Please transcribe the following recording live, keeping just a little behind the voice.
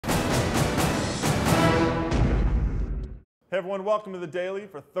Hey everyone, welcome to the Daily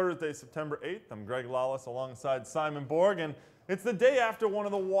for Thursday, September 8th. I'm Greg Lawless alongside Simon Borg, and it's the day after one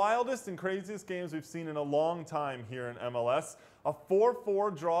of the wildest and craziest games we've seen in a long time here in MLS. A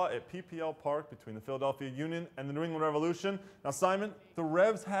 4-4 draw at PPL Park between the Philadelphia Union and the New England Revolution. Now Simon, the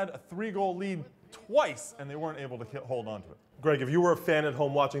Revs had a 3-goal lead twice and they weren't able to hold on to it. Greg, if you were a fan at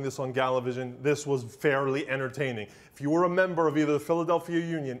home watching this on Galavision, this was fairly entertaining. If you were a member of either the Philadelphia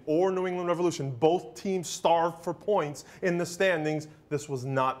Union or New England Revolution, both teams starved for points in the standings. This was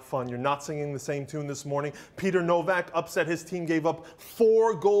not fun. You're not singing the same tune this morning. Peter Novak upset his team, gave up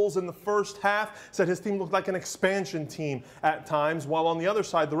 4 goals in the first half, said his team looked like an expansion team at times, while on the other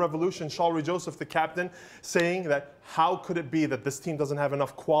side, the Revolution, Shalry Joseph, the captain, saying that how could it be that this team doesn't have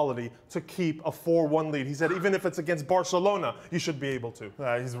enough quality to keep a 4-1 lead? He said even if it's against Barcelona, you should be able to.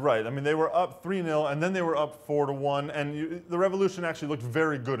 He's right. I mean, they were up 3-0, and then they were up 4-1, and the Revolution actually looked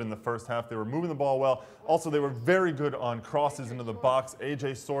very good in the first half. They were moving the ball well. Also, they were very good on crosses into the box.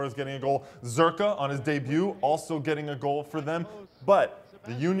 AJ Soares getting a goal. Zerka on his debut also getting a goal for them. But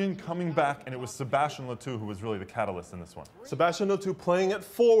the Union coming back, and it was Sebastian Letou who was really the catalyst in this one. Sebastian Letou playing it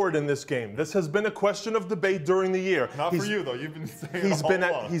forward in this game. This has been a question of debate during the year. Not for you, though. You've been saying it all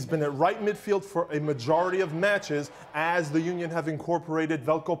along. He's been at right midfield for a majority of matches as the Union have incorporated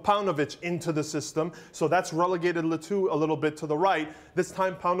Veljko Paunovic into the system. So that's relegated Letou a little bit to the right. This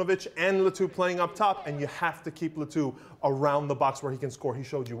time Paunovic and Letou playing up top, and you have to keep Letou around the box where he can score. He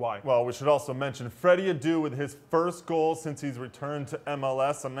showed you why. Well, we should also mention Freddie Adu with his first goal since he's returned to MLS.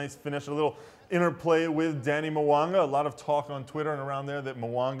 A nice finish, a little interplay with Danny Mwanga. A lot of talk on Twitter and around there that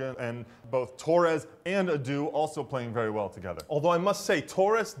Mwanga and both Torres and Adu also playing very well together. Although I must say,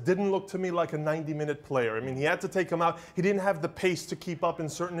 Torres didn't look to me like a 90-minute player. I mean, he had to take him out. He didn't have the pace to keep up in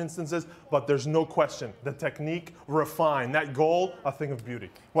certain instances, but there's no question. The technique refined. That goal, a thing of beauty.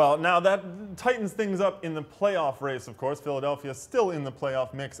 Well, now that tightens things up in the playoff race, of course. Philadelphia still in the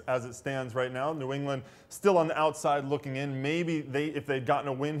playoff mix as it stands right now. New England still on the outside looking in. Maybe if they'd gotten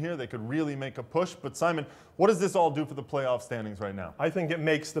a win here, they could really make a push. But Simon, what does this all do for the playoff standings right now? I think it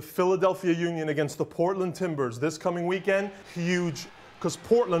makes the Philadelphia Union against the Portland Timbers this coming weekend huge, because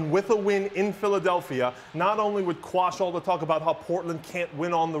Portland, with a win in Philadelphia, not only would quash all the talk about how Portland can't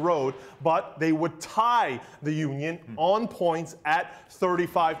win on the road, but they would tie the Union on points at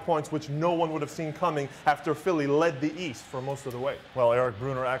 35 points, which no one would have seen coming after Philly led the East for most of the way. Well, Eric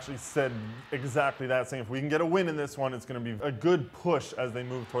Bruner actually said exactly that, saying if we can get a win in this one, it's going to be a good push as they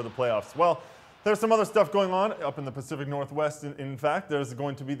move toward the playoffs. Well, there's some other stuff going on up in the Pacific Northwest. In fact, there's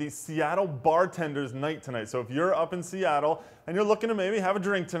going to be the Seattle Bartenders Night tonight. So if you're up in Seattle and you're looking to maybe have a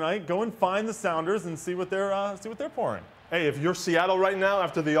drink tonight, go and find the Sounders and see what they're pouring. Hey, if you're Seattle right now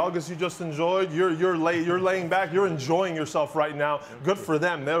after the August you just enjoyed, you're laying back, you're enjoying yourself right now. Good for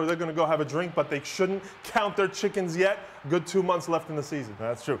them. They're going to go have a drink, but they shouldn't count their chickens yet. Good 2 months left in the season.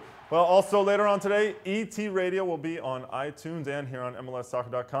 That's true. Well, also later on today, ET Radio will be on iTunes and here on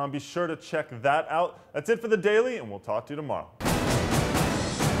MLSsoccer.com. Be sure to check that out. That's it for the Daily, and we'll talk to you tomorrow.